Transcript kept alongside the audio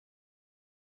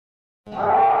Hello,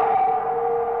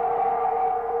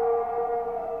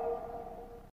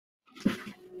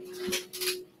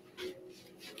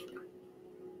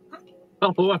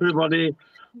 everybody.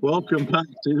 Welcome back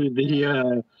to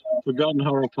the Forgotten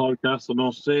Horror Podcast, the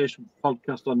most safe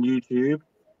podcast on YouTube.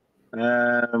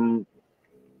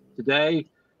 Today,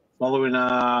 following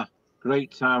our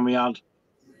great time we had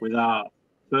with our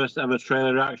first ever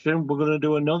trailer reaction, we're going to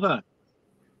do another.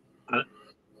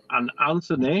 And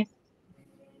Anthony,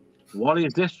 what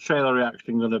is this trailer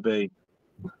reaction going to be?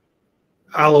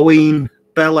 Halloween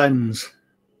bellends.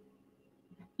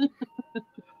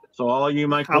 So all you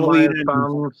Michael Myers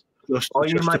fans, just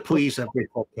to please every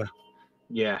fucker.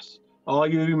 Yes, all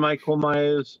you Michael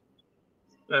Myers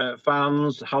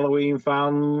fans, Halloween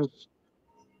fans,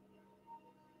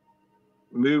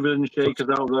 movers and shakers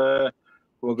out there,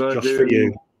 we're going to do. For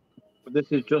you.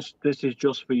 This is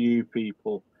just for you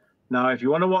people. Now, if you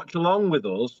want to watch along with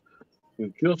us,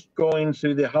 we're just going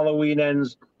to the Halloween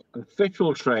Ends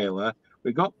official trailer.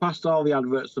 We got past all the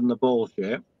adverts and the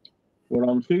bullshit. We're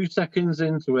on 2 seconds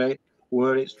into it,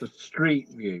 where it's the street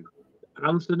view.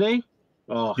 Anthony,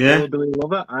 Hillbilly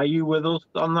Lover, are you with us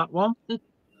on that one?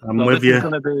 I'm with you.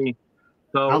 Going to be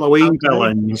Halloween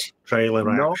bellends trailer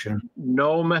reaction.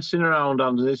 No messing around,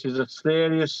 Anthony. This is a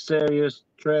serious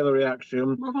trailer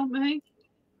reaction. What about me?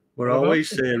 We're always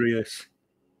serious.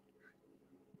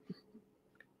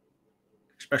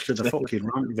 Especially the fucking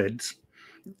rant vids.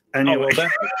 Anyway.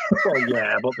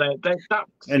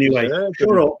 Anyway,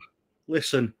 shut up.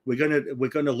 Listen, we're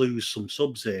gonna lose some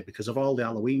subs here because of all the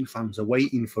Halloween fans are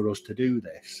waiting for us to do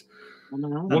this.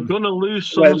 We're gonna lose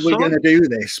some. Well, we're gonna do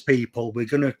this, people. We're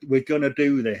gonna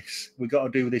do this. We got to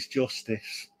do this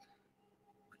justice.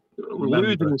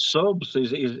 Losing subs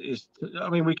is. I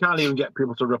mean, we can't even get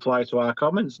people to reply to our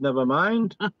comments. Never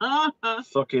mind.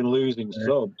 Fucking losing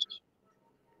subs.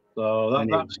 So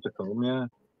that's to come. Yeah.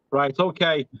 Right.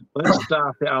 Okay. Let's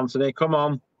start it, Anthony. Come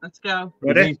on. Let's go.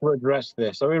 Ready? We need to address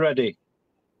this. Are we ready?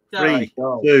 3,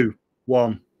 2,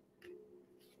 1.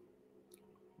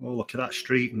 Oh, look at that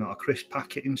street. Not a crisp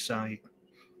packet in sight.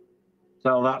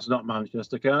 So that's not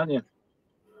Manchester, can't you?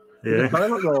 Yeah.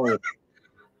 Toilet roll.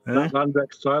 That's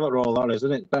Andre's toilet roll, that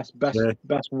isn't it? Best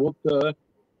wood there.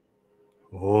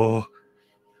 Oh.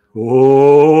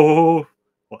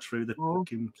 What's through the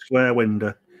fucking square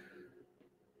window?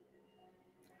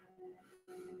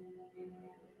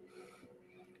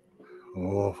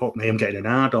 Oh, fuck me, I'm getting an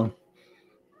hard on.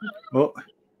 Oh,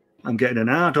 I'm getting an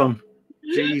hard on.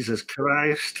 Jesus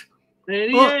Christ. There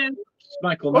he is. It's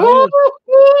Michael Myers.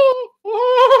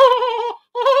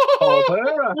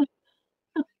 Vera.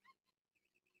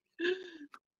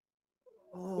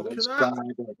 Look at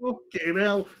that. Fucking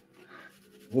hell.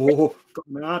 Oh, got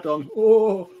my hard on.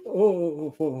 Oh.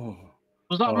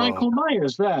 Was that Michael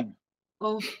Myers then?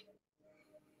 Oh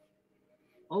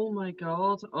my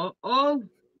God. Oh.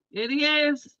 Here he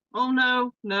is. Oh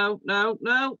no.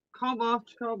 Come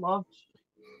watch. Oh,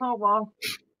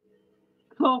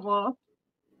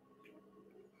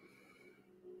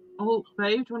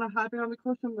 babe, do you want to hide behind the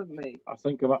cushion with me? I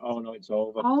think about. Oh no, it's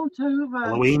over. Oh, it's over.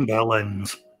 Halloween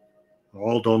bellends.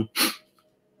 All done.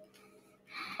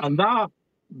 And that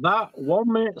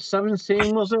 1 minute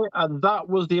 17 was it? And that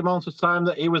was the amount of time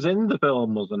that he was in the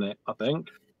film, wasn't it? I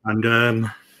think. And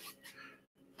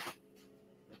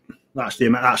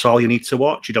that's all you need to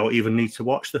watch. You don't even need to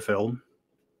watch the film.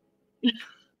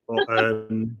 But,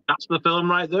 that's the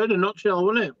film right there in a nutshell,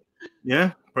 wasn't it?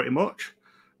 Yeah, pretty much.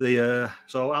 So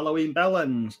Halloween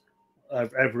bellends.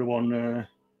 Everyone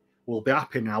will be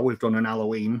happy now. We've done an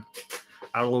Halloween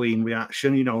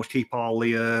reaction. You know, keep them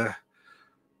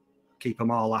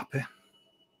all happy.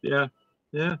 Yeah.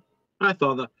 I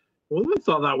thought that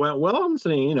went well,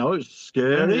 Anthony. You know, it's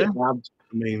scary. Yeah.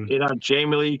 It had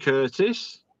Jamie Lee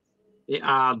Curtis. It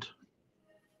had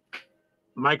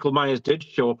Michael Myers did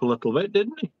show up a little bit,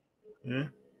 didn't he? Yeah.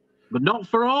 But not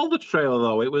for all the trailer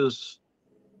though. It was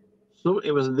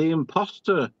the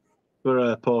imposter for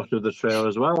a portion of the trailer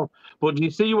as well. But do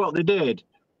you see what they did?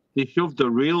 They shoved the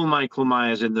real Michael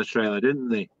Myers in the trailer, didn't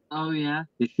they? Oh yeah.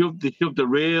 They shoved the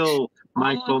real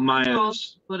Michael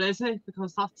Myers. But is it?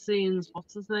 Because that scene's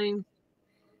what's his name?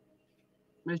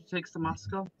 Where he takes the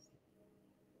mask off.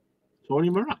 Tony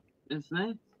Moran. Isn't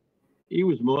it? He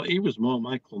was more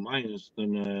Michael Myers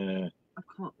than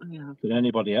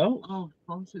anybody else. Oh, of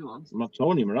course he was.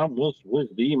 Tony Moran was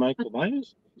the Michael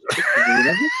Myers.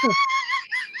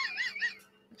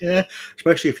 Yeah,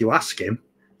 especially if you ask him,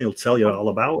 he'll tell you all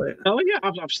about it. Oh yeah,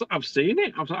 I've seen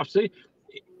it. I've seen.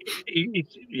 He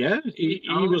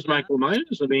was Michael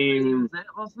Myers. I mean,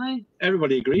 wasn't he?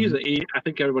 Everybody agrees that I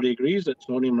think everybody agrees that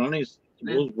Tony Moran is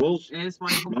Was It's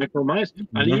wonderful. Michael Myers,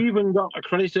 and he even got a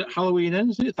credit at Halloween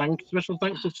Ends. Special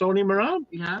thanks to Tony Moran.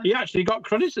 Yeah. He actually got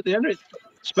credits at the end of it.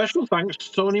 Special thanks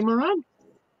to Tony Moran.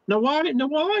 Now why?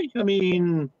 I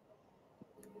mean,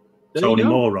 there Tony you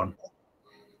go. Moran.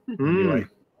 Anyway.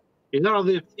 Is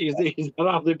that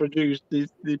how they produce?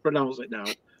 They pronounce it now.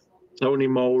 Tony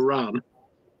Moran.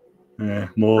 Yeah,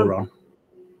 Moran.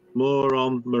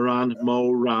 Moran.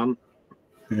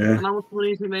 Yeah. And how much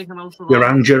money is he making out of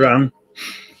that? Duran.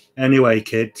 Anyway,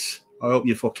 kids, I hope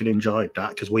you fucking enjoyed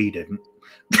that because we didn't.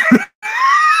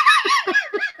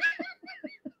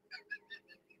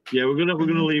 Yeah, we're gonna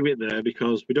leave it there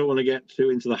because we don't want to get too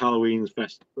into the Halloween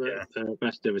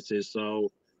festivities.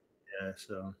 So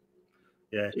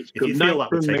yeah, if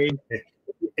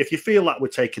you feel like we're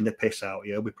taking the piss out of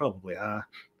you, we probably are.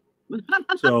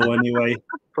 So anyway,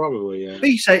 probably yeah.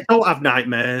 Be safe. Don't have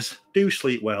nightmares. Do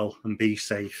sleep well and be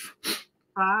safe.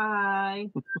 Bye.